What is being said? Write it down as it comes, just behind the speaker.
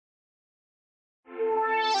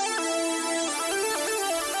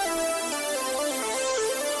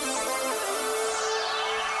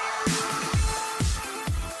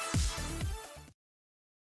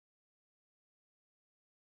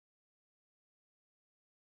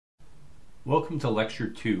Welcome to Lecture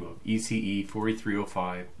 2 of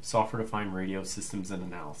ECE4305 Software-Defined Radio Systems and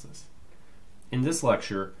Analysis. In this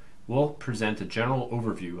lecture, we'll present a general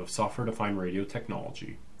overview of software-defined radio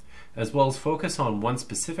technology, as well as focus on one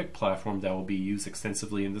specific platform that will be used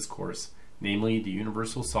extensively in this course, namely the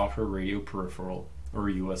Universal Software Radio Peripheral, or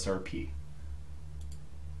USRP.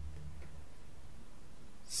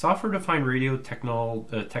 Software-defined radio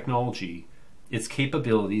technology, its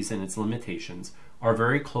capabilities and its limitations, are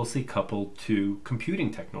very closely coupled to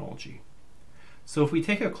computing technology. So if we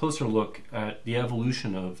take a closer look at the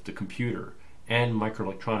evolution of the computer and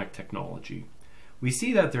microelectronic technology, we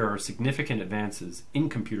see that there are significant advances in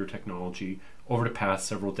computer technology over the past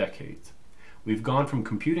several decades. We've gone from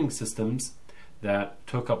computing systems that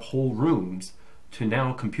took up whole rooms to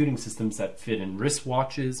now computing systems that fit in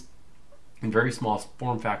wristwatches, in very small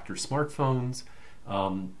form factor smartphones,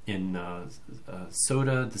 in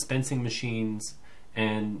soda dispensing machines,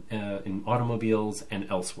 and in automobiles and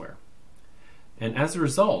elsewhere. And as a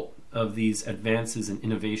result of these advances and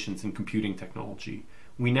innovations in computing technology,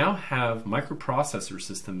 we now have microprocessor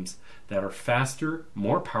systems that are faster,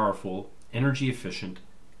 more powerful, energy efficient,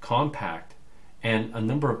 compact, and a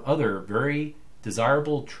number of other very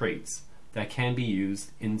desirable traits that can be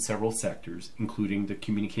used in several sectors, including the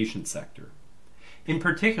communication sector. In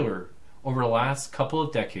particular, over the last couple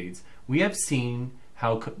of decades, we have seen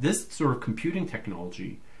how this sort of computing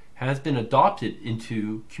technology has been adopted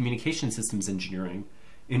into communication systems engineering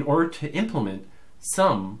in order to implement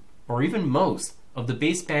some or even most of the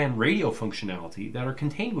baseband radio functionality that are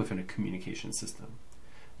contained within a communication system.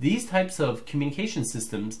 These types of communication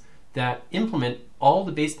systems that implement all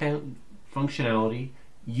the baseband functionality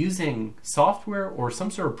using software or some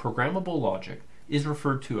sort of programmable logic is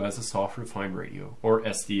referred to as a software-defined radio, or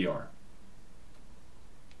SDR.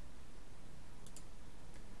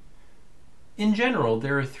 In general,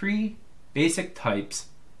 there are three basic types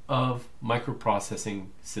of microprocessing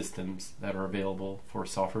systems that are available for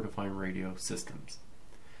software-defined radio systems.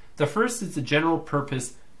 The first is the general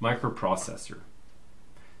purpose microprocessor.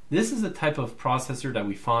 This is a type of processor that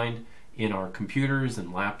we find in our computers and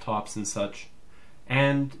laptops and such,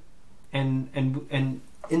 and in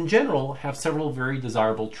general have several very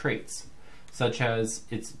desirable traits, such as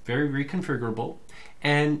it's very reconfigurable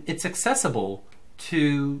and it's accessible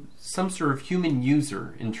to some sort of human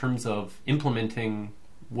user in terms of implementing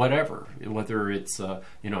whatever, whether it's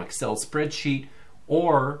Excel spreadsheet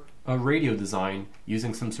or a radio design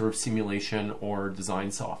using some sort of simulation or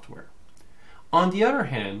design software. On the other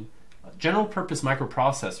hand, general purpose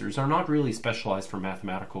microprocessors are not really specialized for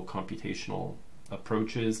mathematical computational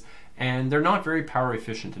approaches, and they're not very power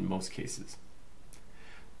efficient in most cases.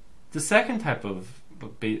 The second type of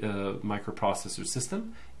microprocessor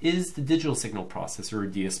system is the digital signal processor, or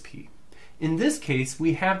DSP. In this case,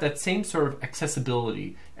 we have that same sort of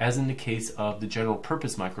accessibility as in the case of the general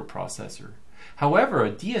purpose microprocessor. However, a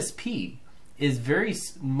DSP is very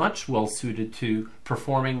much well suited to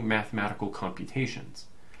performing mathematical computations,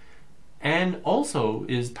 and also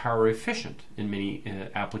is power efficient in many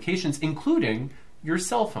applications, including your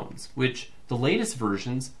cell phones, which the latest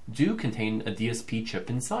versions do contain a DSP chip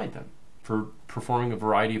inside them for performing a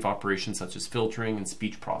variety of operations such as filtering and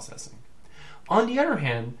speech processing. On the other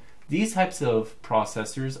hand, these types of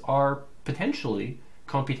processors are potentially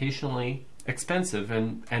computationally expensive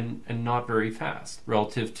and not very fast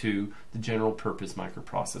relative to the general purpose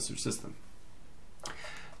microprocessor system.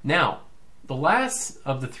 Now, the last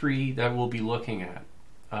of the three that we'll be looking at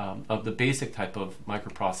of the basic type of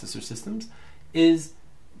microprocessor systems is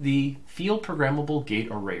the field programmable gate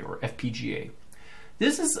array, or FPGA.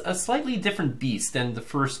 This is a slightly different beast than the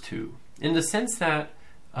first two, in the sense that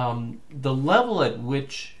the level at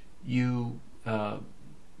which you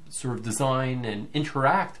sort of design and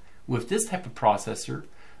interact with this type of processor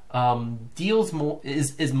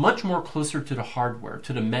is much more closer to the hardware,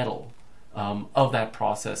 to the metal of that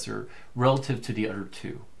processor relative to the other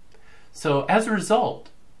two. So as a result,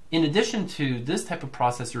 in addition to this type of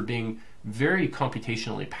processor being very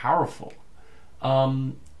computationally powerful,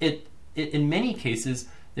 in many cases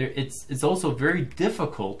it's also very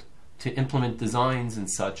difficult to implement designs and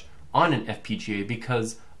such on an FPGA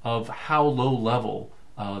because of how low level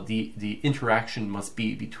the interaction must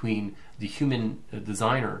be between the human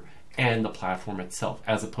designer and the platform itself,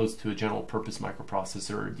 as opposed to a general purpose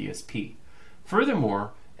microprocessor or DSP.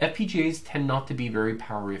 Furthermore, FPGAs tend not to be very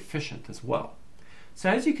power efficient as well. So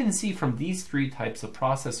as you can see from these three types of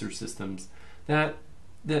processor systems, that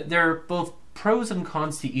there are both pros and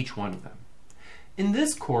cons to each one of them. In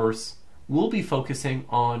this course, we'll be focusing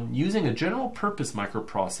on using a general purpose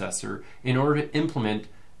microprocessor in order to implement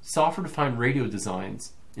software-defined radio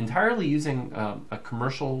designs entirely using a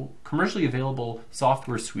commercially available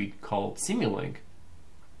software suite called Simulink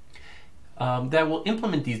that will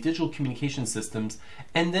implement these digital communication systems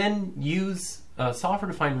and then use a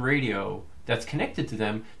software-defined radio that's connected to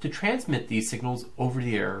them to transmit these signals over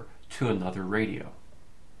the air to another radio.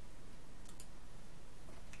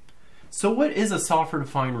 So what is a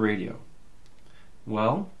software-defined radio?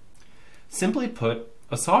 Well, simply put,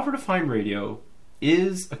 a software-defined radio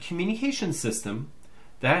is a communication system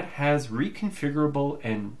that has reconfigurable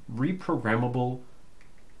and reprogrammable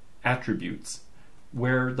attributes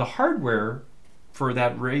where the hardware for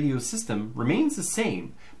that radio system remains the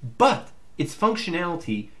same, but its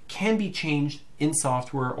functionality can be changed in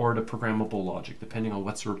software or to programmable logic, depending on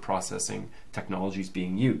what sort of processing technology is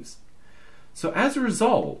being used. So as a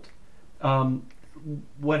result,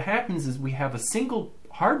 what happens is we have a single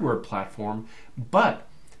hardware platform, but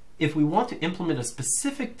if we want to implement a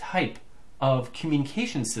specific type of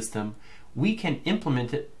communication system, we can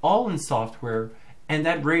implement it all in software, and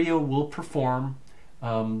that radio will perform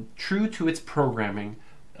true to its programming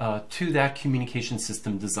to that communication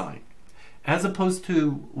system design. As opposed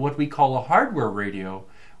to what we call a hardware radio,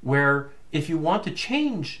 where if you want to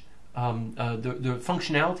change the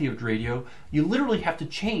functionality of the radio, you literally have to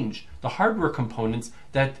change the hardware components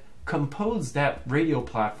that compose that radio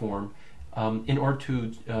platform in order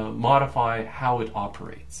to modify how it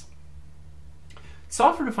operates.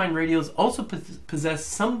 Software-defined radios also possess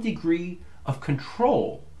some degree of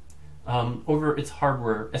control over its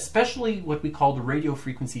hardware, especially what we call the radio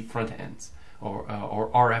frequency front ends, or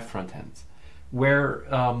RF front ends, where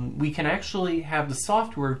we can actually have the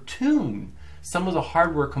software tune some of the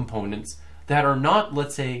hardware components that are not,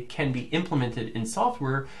 let's say, can be implemented in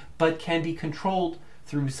software, but can be controlled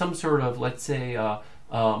through some sort of, let's say,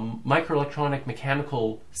 microelectronic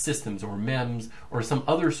mechanical systems or MEMS or some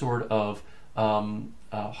other sort of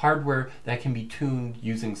hardware that can be tuned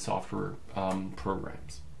using software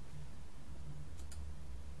programs.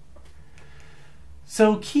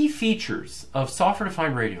 So key features of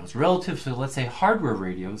software-defined radios relative to, let's say, hardware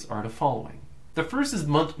radios are the following. The first is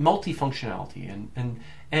multifunctionality,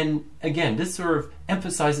 and again, this sort of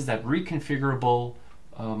emphasizes that reconfigurable,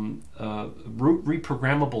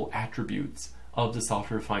 reprogrammable attributes of the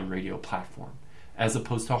software-defined radio platform, as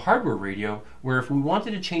opposed to a hardware radio, where if we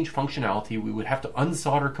wanted to change functionality, we would have to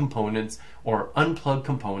unsolder components or unplug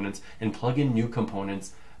components and plug in new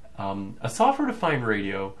components. A software-defined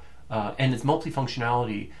radio and its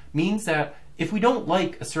multifunctionality means that if we don't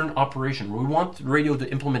like a certain operation, or we want the radio to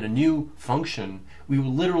implement a new function, we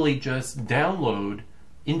will literally just download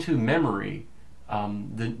into memory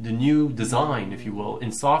the new design, if you will,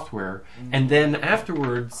 in software, and then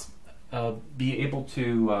afterwards be able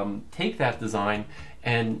to take that design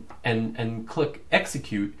and click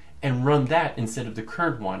execute and run that instead of the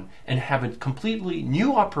current one, and have a completely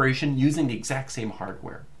new operation using the exact same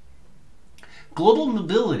hardware. Global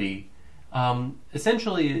mobility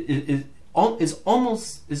essentially is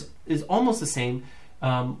almost the same,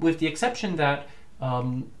 with the exception that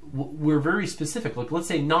we're very specific. Like, let's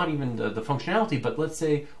say not even the functionality, but let's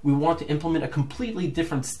say we want to implement a completely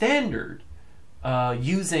different standard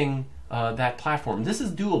using that platform. This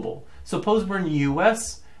is doable. Suppose we're in the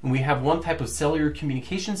US and we have one type of cellular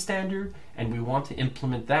communication standard and we want to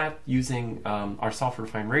implement that using our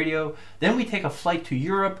software-defined radio. Then we take a flight to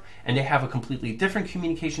Europe and they have a completely different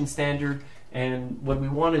communication standard, and what we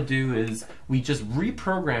want to do is we just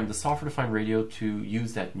reprogram the software-defined radio to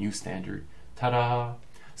use that new standard. Ta-da!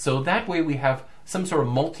 So that way we have some sort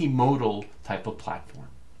of multimodal type of platform.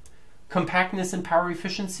 Compactness and power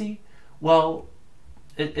efficiency? Well,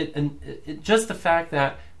 just the fact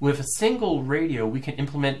that with a single radio we can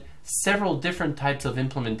implement several different types of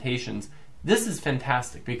implementations, this is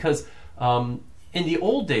fantastic, because in the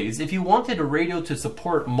old days, if you wanted a radio to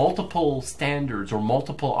support multiple standards or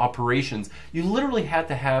multiple operations, you literally had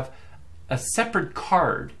to have a separate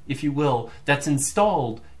card, if you will, that's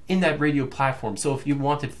installed in that radio platform. So if you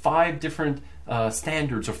wanted 5 different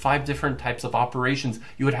standards or 5 different types of operations,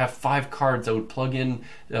 you would have 5 cards that would plug in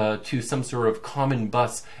to some sort of common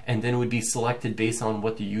bus, and then it would be selected based on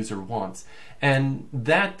what the user wants. And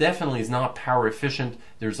that definitely is not power efficient.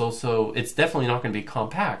 There's also, it's definitely not going to be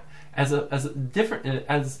compact. As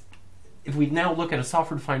if we now look at a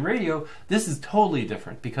software-defined radio, this is totally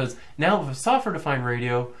different, because now with a software-defined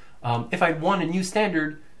radio, if I want a new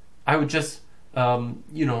standard, I would just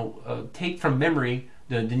take from memory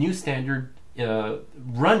the new standard,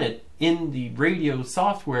 run it in the radio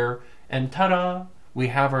software, and ta-da, we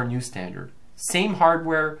have our new standard. Same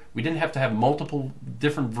hardware, we didn't have to have multiple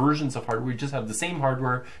different versions of hardware, we just have the same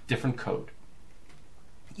hardware, different code.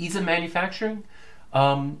 Ease of manufacturing?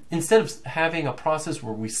 instead of having a process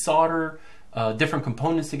where we solder different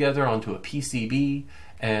components together onto a PCB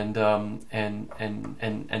and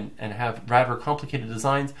have rather complicated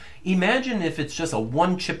designs, imagine if it's just a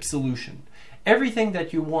one-chip solution. Everything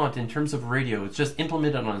that you want in terms of radio is just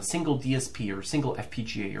implemented on a single DSP or a single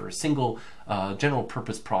FPGA or a single general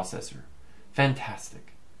purpose processor.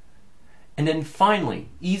 Fantastic. And then finally,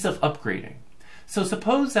 ease of upgrading. So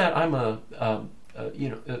suppose that I'm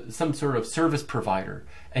some sort of service provider,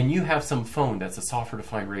 and you have some phone that's a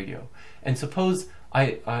software-defined radio. And suppose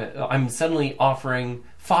I'm suddenly offering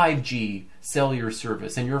 5G cellular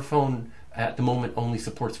service, and your phone at the moment only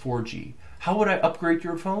supports 4G. How would I upgrade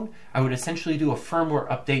your phone? I would essentially do a firmware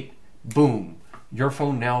update. Boom, your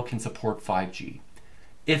phone now can support 5G.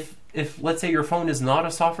 If let's say your phone is not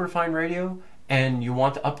a software-defined radio and you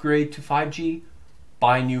want to upgrade to 5G,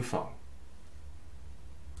 buy a new phone.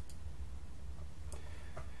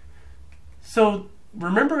 So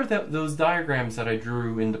remember that those diagrams that I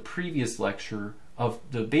drew in the previous lecture of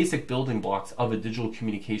the basic building blocks of a digital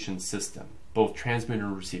communication system, both transmitter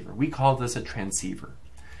and receiver. We call this a transceiver.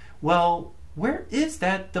 Well, where is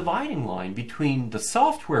that dividing line between the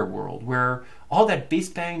software world, where all that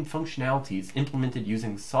baseband functionality is implemented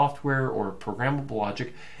using software or programmable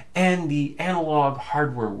logic, and the analog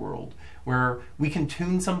hardware world, where we can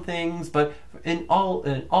tune some things, but in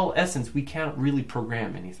all essence, we can't really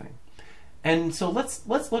program anything. And so let's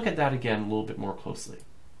look at that again a little bit more closely.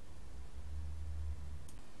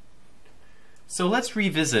 So let's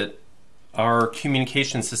revisit our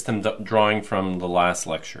communication system drawing from the last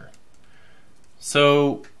lecture.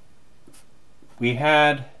 So we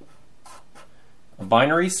had a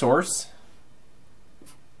binary source,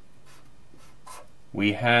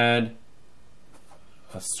 we had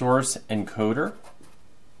a source encoder,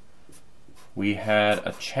 we had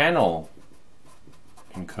a channel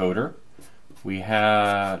encoder, we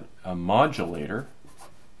had a modulator,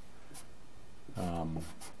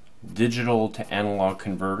 digital to analog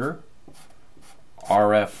converter,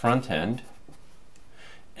 RF front end,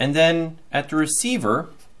 and then at the receiver,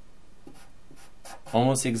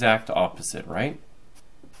 almost the exact opposite, right?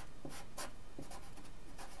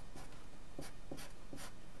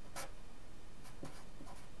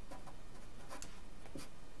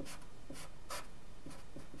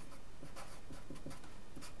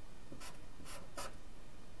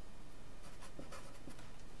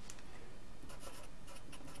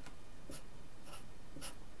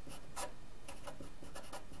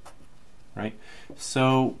 Right?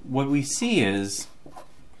 So what we see is,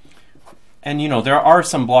 and there are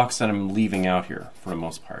some blocks that I'm leaving out here for the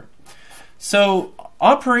most part. So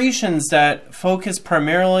operations that focus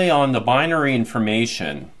primarily on the binary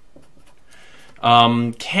information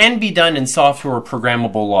can be done in software or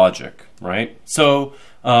programmable logic, right? So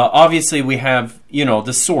obviously we have,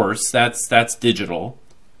 the source, that's digital.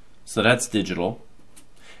 So that's digital.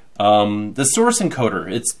 The source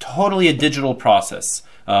encoder, it's totally a digital process.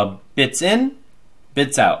 Bits in,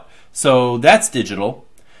 bits out. So that's digital.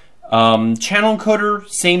 Channel encoder,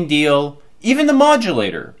 same deal. Even the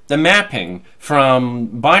modulator, the mapping from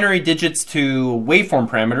binary digits to waveform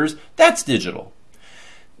parameters, that's digital.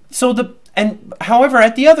 So however,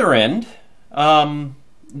 at the other end,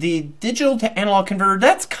 the digital to analog converter,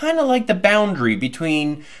 that's kind of like the boundary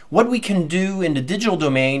between what we can do in the digital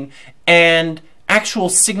domain and actual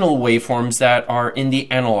signal waveforms that are in the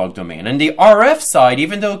analog domain. And the RF side,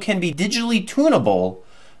 even though it can be digitally tunable,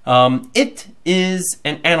 it is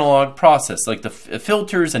an analog process, like the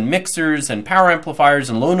filters and mixers and power amplifiers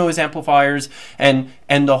and low noise amplifiers and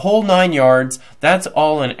the whole 9 yards. That's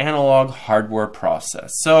all an analog hardware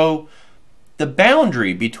process. So the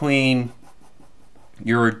boundary between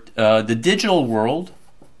the digital world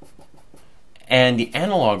and the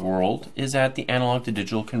analog world is at the analog to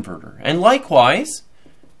digital converter. And likewise,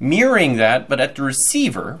 mirroring that, but at the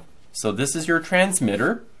receiver, so this is your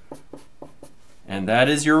transmitter, and that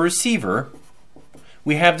is your receiver,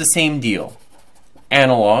 we have the same deal,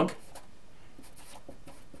 analog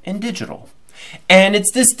and digital. And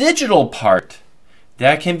it's this digital part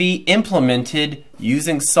that can be implemented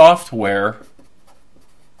using software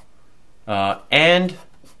and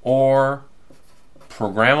or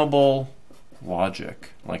programmable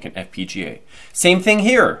logic, like an FPGA. Same thing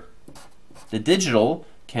here. The digital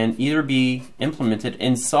can either be implemented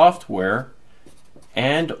in software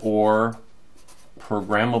and or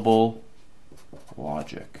programmable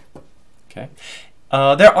logic. Okay.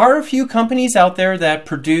 There are a few companies out there that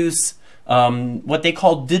produce what they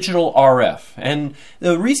call digital RF. And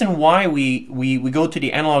the reason why we go to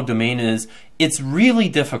the analog domain is it's really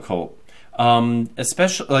difficult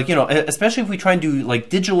especially especially if we try and do like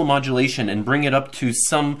digital modulation and bring it up to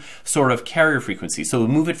some sort of carrier frequency. So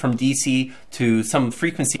move it from DC to some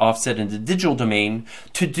frequency offset in the digital domain.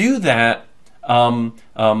 To do that on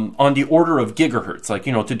the order of gigahertz, like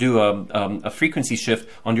to do a frequency shift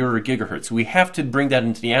on the order of gigahertz, we have to bring that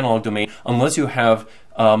into the analog domain unless you have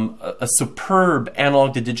a superb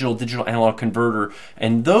analog to digital analog converter,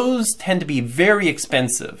 and those tend to be very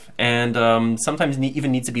expensive and sometimes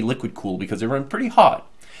even needs to be liquid cooled because they run pretty hot.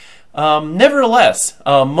 Nevertheless,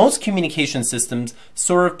 most communication systems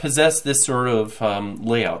sort of possess this sort of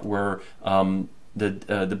layout where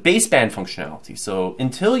the baseband functionality. So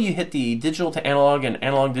until you hit the digital to analog and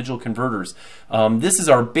analog digital converters, this is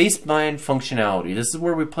our baseband functionality. This is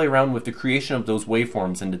where we play around with the creation of those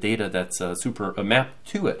waveforms and the data that's super mapped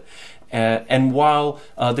to it. And while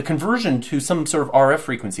the conversion to some sort of RF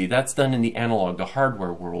frequency, that's done in the analog, the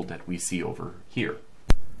hardware world that we see over here.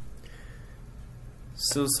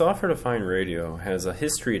 So software-defined radio has a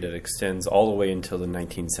history that extends all the way until the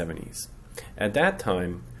 1970s. At that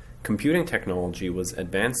time, computing technology was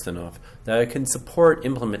advanced enough that it could support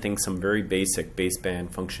implementing some very basic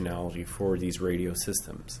baseband functionality for these radio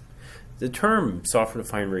systems. The term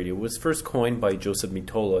software-defined radio was first coined by Joseph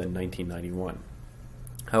Mottola in 1991.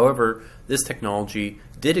 However, this technology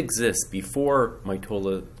did exist before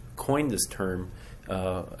Mottola coined this term,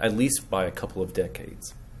 at least by a couple of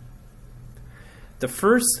decades. The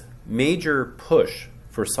first major push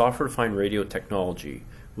for software-defined radio technology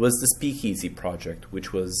was the Speakeasy project,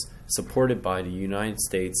 which was supported by the United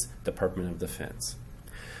States Department of Defense.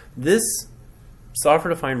 This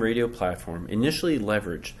software-defined radio platform initially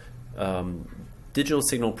leveraged digital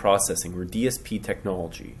signal processing, or DSP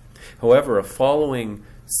technology. However, a following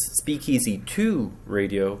Speakeasy 2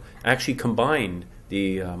 radio actually combined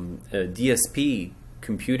the DSP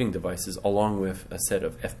computing devices along with a set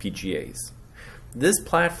of FPGAs. This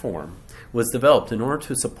platform was developed in order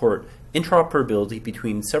to support interoperability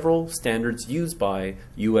between several standards used by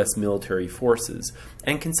U.S. military forces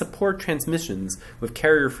and can support transmissions with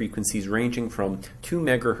carrier frequencies ranging from 2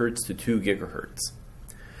 megahertz to 2 gigahertz.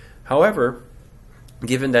 However,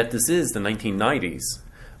 given that this is the 1990s,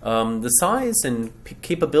 the size and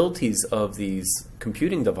capabilities of these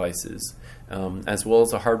computing devices, as well as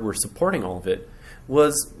the hardware supporting all of it,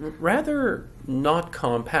 was rather not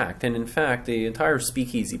compact, and in fact the entire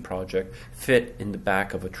Speakeasy project fit in the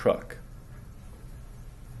back of a truck.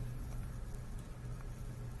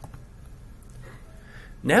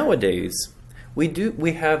 Nowadays,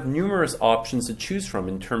 we have numerous options to choose from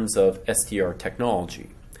in terms of SDR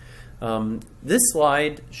technology. This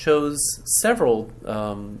slide shows several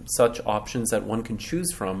such options that one can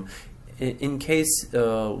choose from in case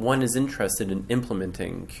one is interested in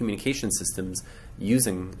implementing communication systems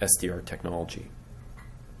using SDR technology.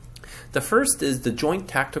 The first is the Joint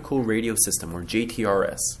Tactical Radio System, or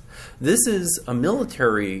JTRS. This is a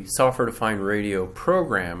military software-defined radio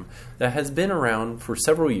program that has been around for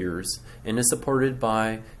several years and is supported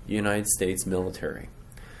by the United States military.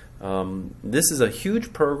 This is a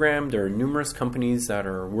huge program. There are numerous companies that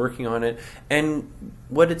are working on it, and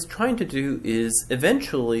what it's trying to do is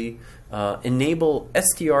eventually enable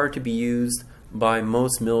SDR to be used by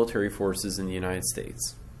most military forces in the United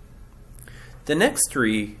States. The next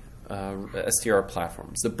three SDR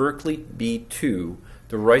platforms, the Berkeley B2,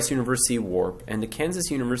 the Rice University Warp, and the Kansas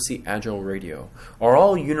University Agile Radio, are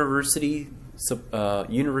all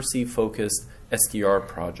university-focused SDR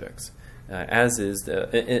projects. As is,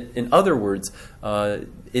 in other words,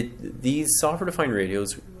 these software-defined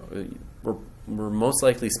radios were most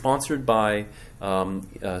likely sponsored by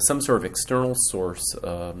some sort of external source,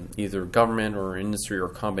 either government or industry or a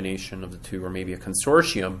combination of the two, or maybe a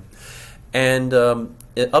consortium. And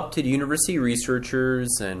up to the university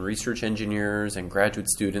researchers and research engineers and graduate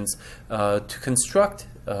students to construct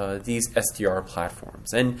these SDR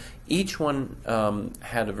platforms. And each one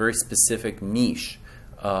had a very specific niche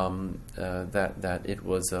that it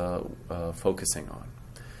was focusing on.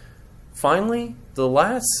 Finally, the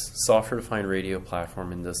last software-defined radio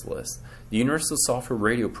platform in this list, the Universal Software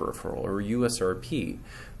Radio Peripheral, or USRP,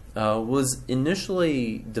 was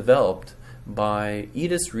initially developed by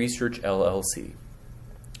EDIS Research LLC,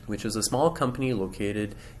 which is a small company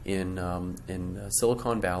located in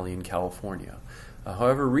Silicon Valley in California.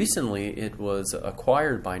 However, recently it was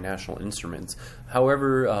acquired by National Instruments.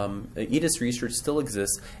 However, EDIS Research still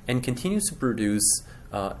exists and continues to produce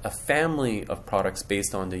a family of products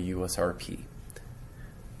based on the USRP.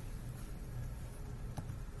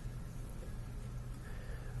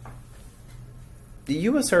 The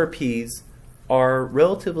USRPs are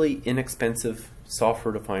relatively inexpensive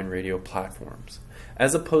software-defined radio platforms.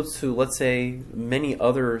 As opposed to, let's say, many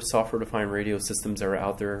other software-defined radio systems that are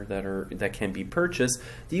out there that can be purchased,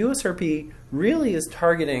 the USRP really is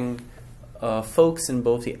targeting folks in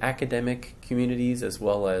both the academic communities as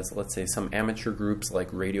well as, let's say, some amateur groups like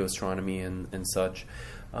radio astronomy and such,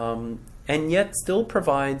 and yet still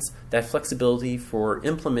provides that flexibility for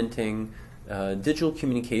implementing digital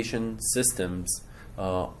communication systems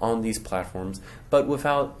on these platforms, but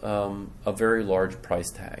without a very large price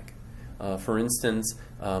tag. For instance,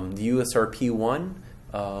 the USRP-1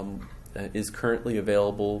 is currently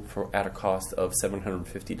available at a cost of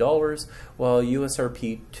 $750, while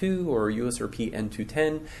USRP-2 or USRP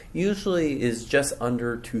N210 usually is just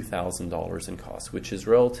under $2,000 in cost, which is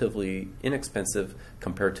relatively inexpensive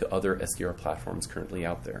compared to other SDR platforms currently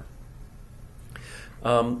out there.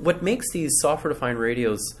 What makes these software-defined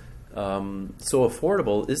radios so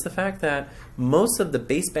affordable is the fact that most of the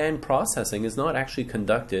baseband processing is not actually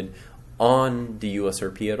conducted on the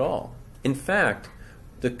USRP at all. In fact,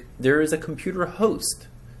 there is a computer host,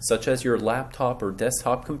 such as your laptop or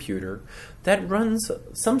desktop computer, that runs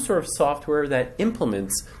some sort of software that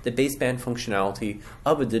implements the baseband functionality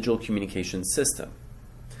of a digital communication system.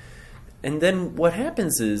 And then what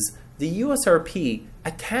happens is the USRP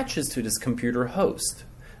attaches to this computer host.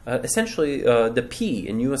 Essentially, the P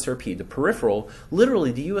in USRP, the peripheral,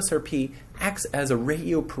 literally the USRP acts as a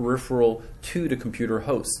radio peripheral to the computer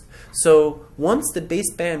host. So once the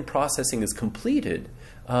baseband processing is completed,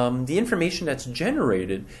 the information that's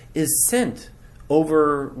generated is sent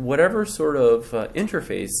over whatever sort of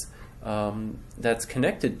interface that's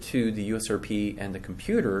connected to the USRP and the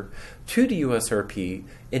computer to the USRP.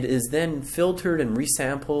 It is then filtered and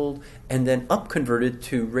resampled and then upconverted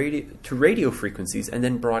to radio frequencies and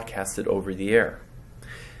then broadcasted over the air.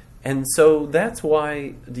 And so that's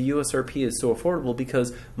why the USRP is so affordable,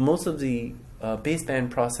 because most of the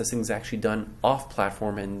baseband processing is actually done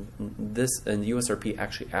off-platform, and the USRP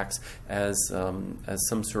actually acts as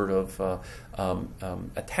some sort of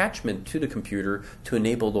attachment to the computer to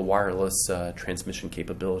enable the wireless transmission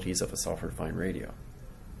capabilities of a software-defined radio.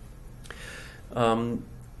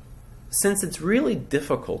 Since it's really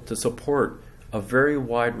difficult to support a very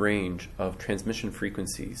wide range of transmission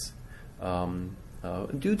frequencies,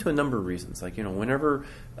 due to a number of reasons. Like, whenever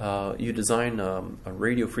you design a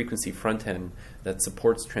radio frequency front end that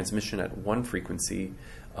supports transmission at one frequency,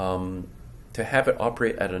 to have it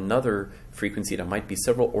operate at another frequency that might be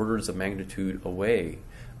several orders of magnitude away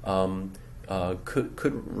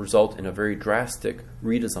could result in a very drastic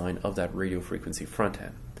redesign of that radio frequency front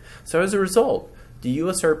end. So as a result, the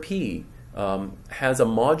USRP has a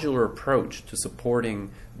modular approach to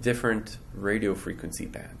supporting different radio frequency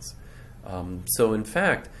bands. So in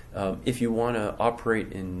fact, if you want to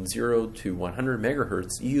operate in 0 to 100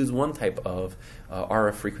 megahertz, you use one type of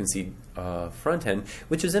RF frequency front end,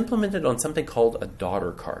 which is implemented on something called a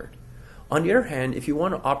daughter card. On the other hand, if you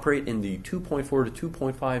want to operate in the 2.4 to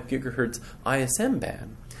 2.5 gigahertz ISM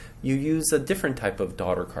band, you use a different type of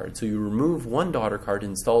daughter card. So you remove one daughter card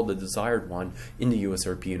and install the desired one in the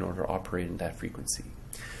USRP in order to operate in that frequency.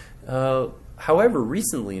 However,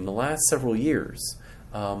 recently, in the last several years,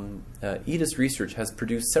 EDIS Research has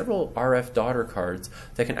produced several RF daughter cards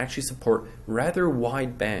that can actually support rather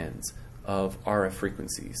wide bands of RF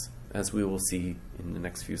frequencies, as we will see in the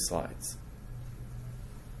next few slides.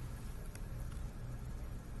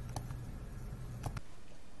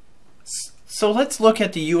 So let's look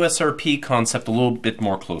at the USRP concept a little bit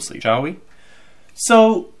more closely, shall we?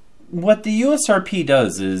 So what the USRP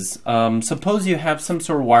does is, suppose you have some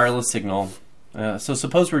sort of wireless signal. So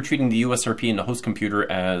suppose we're treating the USRP in the host computer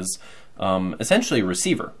as essentially a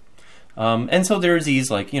receiver. And so there's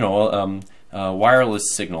these wireless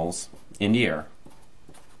signals in the air.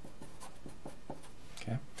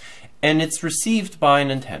 Okay. And it's received by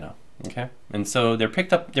an antenna. Okay. And so they're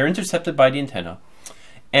intercepted by the antenna.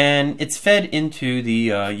 And it's fed into the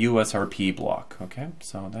USRP block. Okay.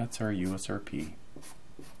 So that's our USRP.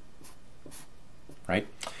 Right.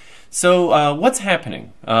 So what's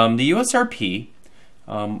happening? The USRP,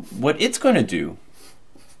 what it's going to do,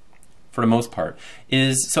 for the most part,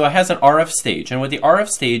 is, so it has an RF stage. And what the RF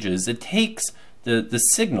stage is, it takes the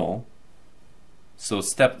signal. So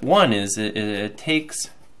step one is it takes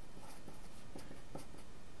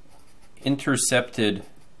intercepted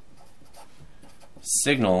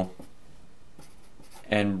signal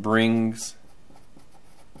and brings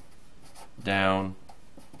down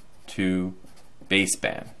to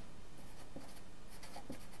baseband.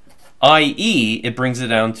 I.e., it brings it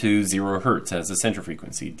down to 0 hertz as a center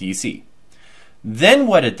frequency, DC. Then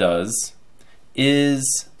what it does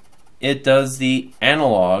is it does the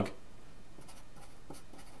analog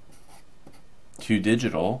to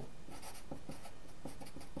digital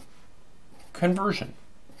conversion.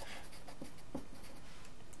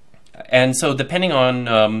 And so depending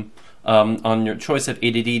on your choice of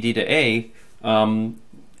A to D, D to A,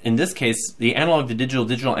 in this case, the analog to digital,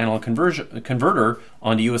 digital analog converter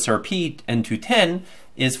on the USRP N210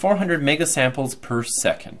 is 400 megasamples per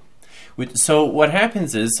second. So what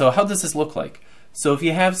happens is, so how does this look like? So if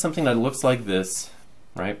you have something that looks like this,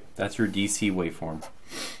 right, that's your DC waveform.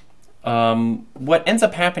 What ends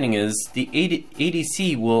up happening is the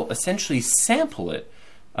ADC will essentially sample it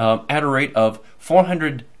at a rate of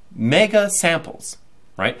 400 mega samples,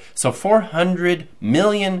 right? So 400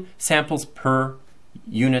 million samples per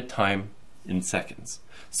unit time in seconds.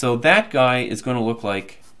 So that guy is going to look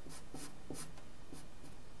like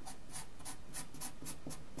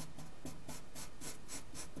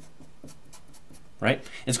right?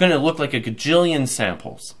 It's going to look like a gajillion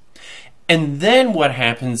samples. And then what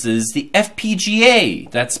happens is the FPGA,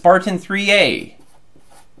 that Spartan 3A,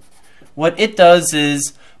 what it does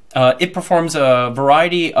is it performs a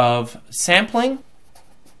variety of sampling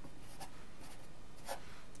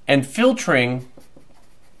and filtering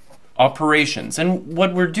operations. And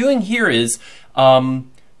what we're doing here is that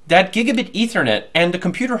gigabit Ethernet and the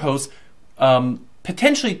computer host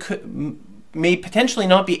may potentially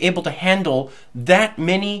not be able to handle that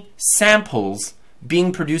many samples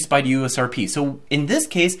being produced by the USRP. So in this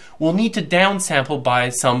case, we'll need to downsample by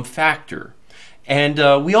some factor.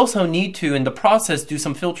 And we also need to, in the process, do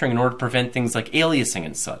some filtering in order to prevent things like aliasing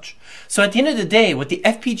and such. So at the end of the day, what the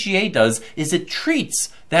FPGA does is it treats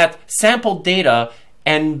that sampled data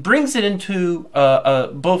and brings it into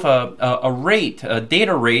both a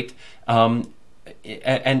data rate,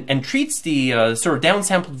 and treats the sort of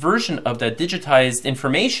downsampled version of that digitized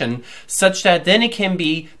information such that then it can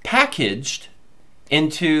be packaged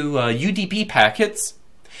into UDP packets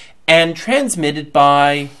and transmitted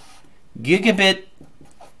by gigabit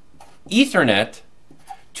Ethernet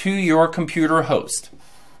to your computer host.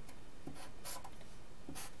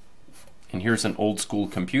 And here's an old school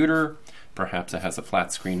computer. Perhaps it has a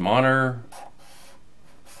flat screen monitor.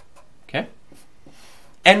 Okay.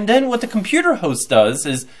 And then what the computer host does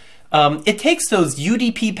is it takes those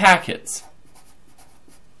UDP packets,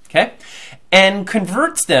 okay, and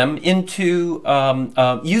converts them into,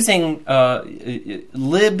 using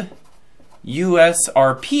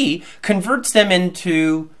libUSRP, converts them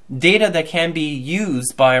into data that can be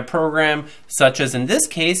used by a program such as, in this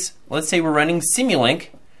case, let's say we're running Simulink.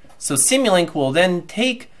 So Simulink will then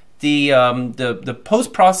take the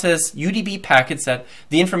post-process UDP packets, that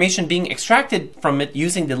the information being extracted from it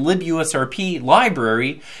using the libUSRP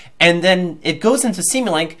library, and then it goes into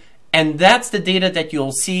Simulink, and that's the data that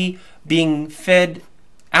you'll see being fed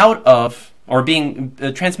out of, or being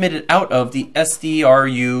transmitted out of the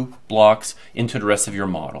SDRU blocks into the rest of your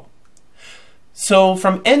model. So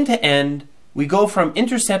from end to end, we go from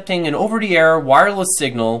intercepting an over-the-air wireless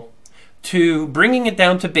signal to bringing it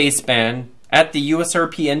down to baseband at the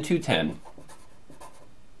USRP N210.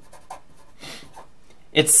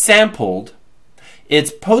 It's sampled,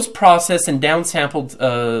 it's post-processed and downsampled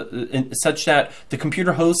such that the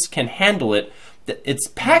computer host can handle it. It's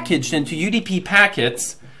packaged into UDP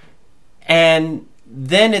packets, and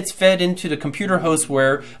then it's fed into the computer host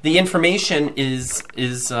where the information is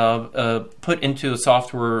put into a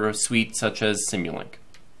software suite such as Simulink.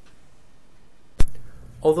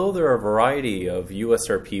 Although there are a variety of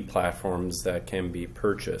USRP platforms that can be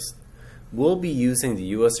purchased, we'll be using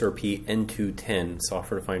the USRP N210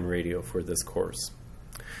 software-defined radio for this course.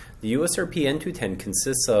 The USRP N210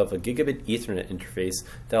 consists of a gigabit Ethernet interface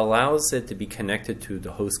that allows it to be connected to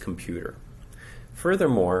the host computer.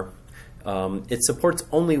 Furthermore, it supports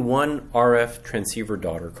only one RF transceiver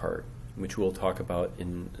daughter card, which we'll talk about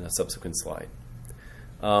in a subsequent slide.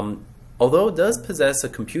 Although it does possess a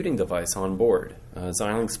computing device on board,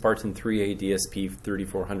 Xilinx Spartan 3A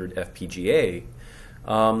DSP3400 FPGA,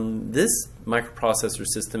 this microprocessor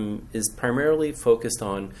system is primarily focused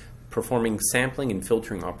on performing sampling and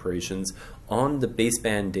filtering operations on the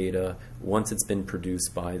baseband data once it's been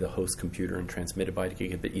produced by the host computer and transmitted by the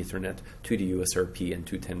gigabit Ethernet to the USRP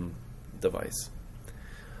N210 device.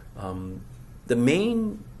 The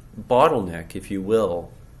main bottleneck, if you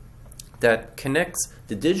will, that connects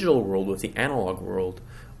the digital world with the analog world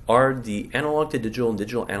are the analog to digital and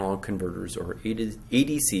digital analog converters, or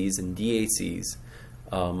ADCs and DACs,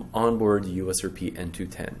 on board the USRP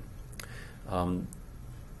N210.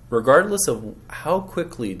 Regardless of how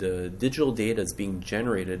quickly the digital data is being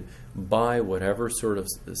generated by whatever sort of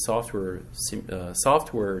software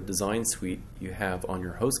design suite you have on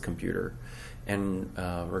your host computer,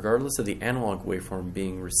 and regardless of the analog waveform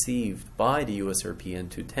being received by the USRP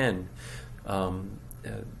N210,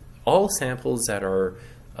 all samples that are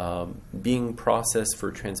being processed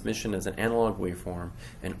for transmission as an analog waveform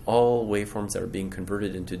and all waveforms that are being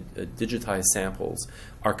converted into digitized samples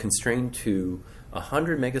are constrained to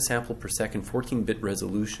 100 megasample per second 14-bit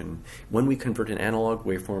resolution when we convert an analog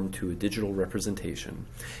waveform to a digital representation,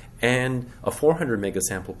 and a 400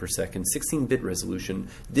 megasample per second 16-bit resolution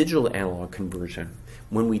digital analog conversion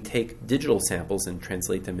when we take digital samples and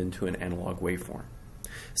translate them into an analog waveform.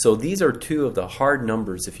 So these are two of the hard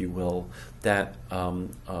numbers, if you will, that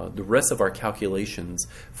the rest of our calculations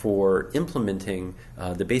for implementing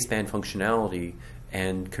the baseband functionality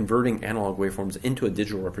and converting analog waveforms into a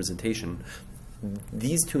digital representation,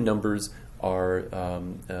 these two numbers are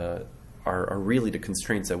really the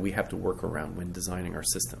constraints that we have to work around when designing our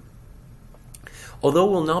system. Although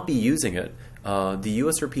we'll not be using it, the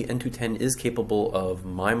USRP N210 is capable of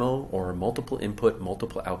MIMO, or multiple input,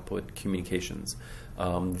 multiple output communications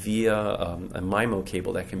via a MIMO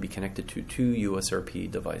cable that can be connected to two USRP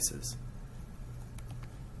devices.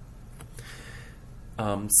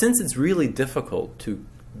 Since it's really difficult to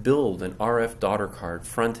build an RF daughter card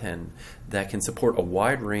front end that can support a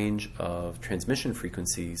wide range of transmission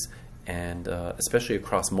frequencies, and especially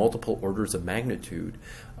across multiple orders of magnitude,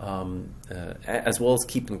 as well as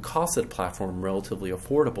keeping the cost of the platform relatively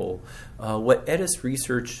affordable, what EDIS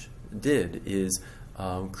Research did is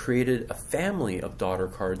created a family of daughter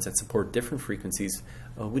cards that support different frequencies,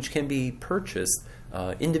 which can be purchased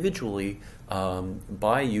individually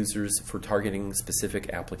by users for targeting specific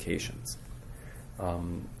applications.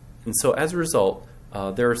 And so as a result,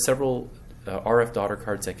 there are several RF daughter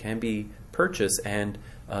cards that can be purchased, and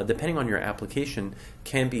depending on your application,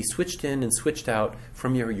 can be switched in and switched out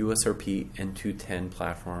from your USRP N210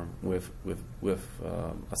 platform with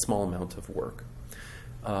a small amount of work.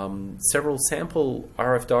 Several sample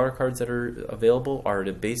RF daughter cards that are available are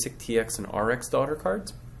the basic TX and RX daughter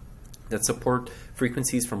cards that support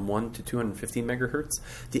frequencies from 1 to 250 megahertz.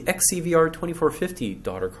 The XCVR2450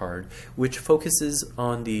 daughter card, which focuses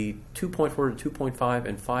on the 2.4 to 2.5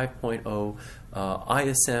 and 5.0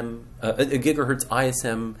 gigahertz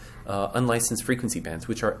ISM unlicensed frequency bands,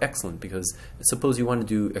 which are excellent because suppose you want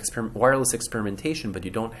to do wireless experimentation but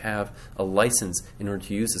you don't have a license in order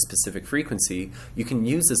to use a specific frequency, you can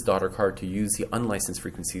use this daughter card to use the unlicensed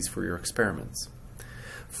frequencies for your experiments.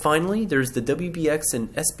 Finally, there's the WBX and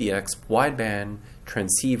SBX wideband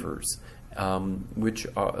transceivers, which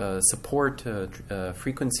support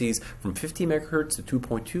frequencies from 50 megahertz to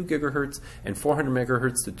 2.2 gigahertz and 400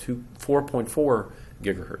 megahertz to 4.4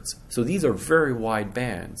 gigahertz. So these are very wide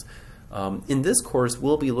bands. In this course,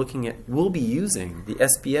 we'll be using the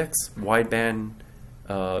SBX wideband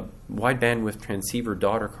wide bandwidth transceiver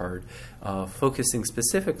daughter card, focusing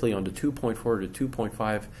specifically on the 2.4 to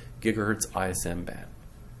 2.5 gigahertz ISM band.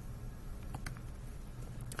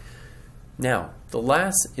 Now, the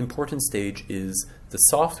last important stage is the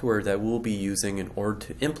software that we'll be using in order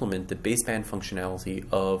to implement the baseband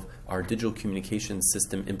functionality of our digital communication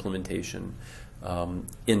system implementation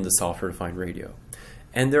in the software-defined radio.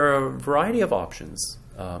 And there are a variety of options,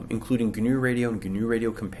 including GNU Radio and GNU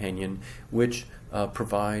Radio Companion, which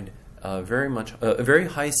provide very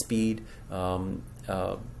high speed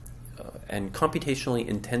and computationally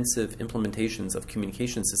intensive implementations of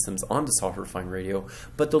communication systems on the software-defined radio,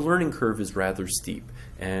 but the learning curve is rather steep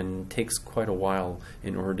and takes quite a while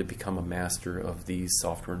in order to become a master of these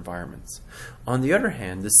software environments. On the other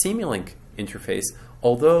hand, the Simulink interface,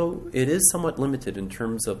 although it is somewhat limited in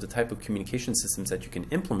terms of the type of communication systems that you can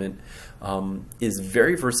implement, is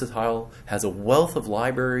very versatile, has a wealth of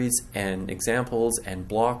libraries and examples and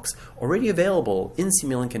blocks already available in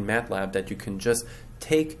Simulink and MATLAB that you can just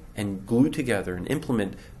take and glue together and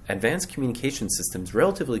implement advanced communication systems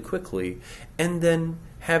relatively quickly, and then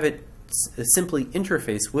have it simply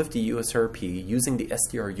interface with the USRP using the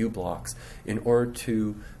SDRU blocks in order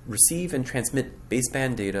to receive and transmit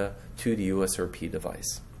baseband data to the USRP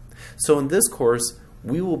device. So in this course,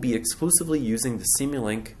 we will be exclusively using the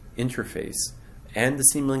Simulink interface and the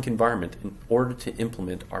Simulink environment in order to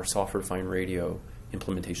implement our software-defined radio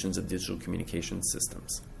implementations of digital communication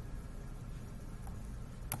systems.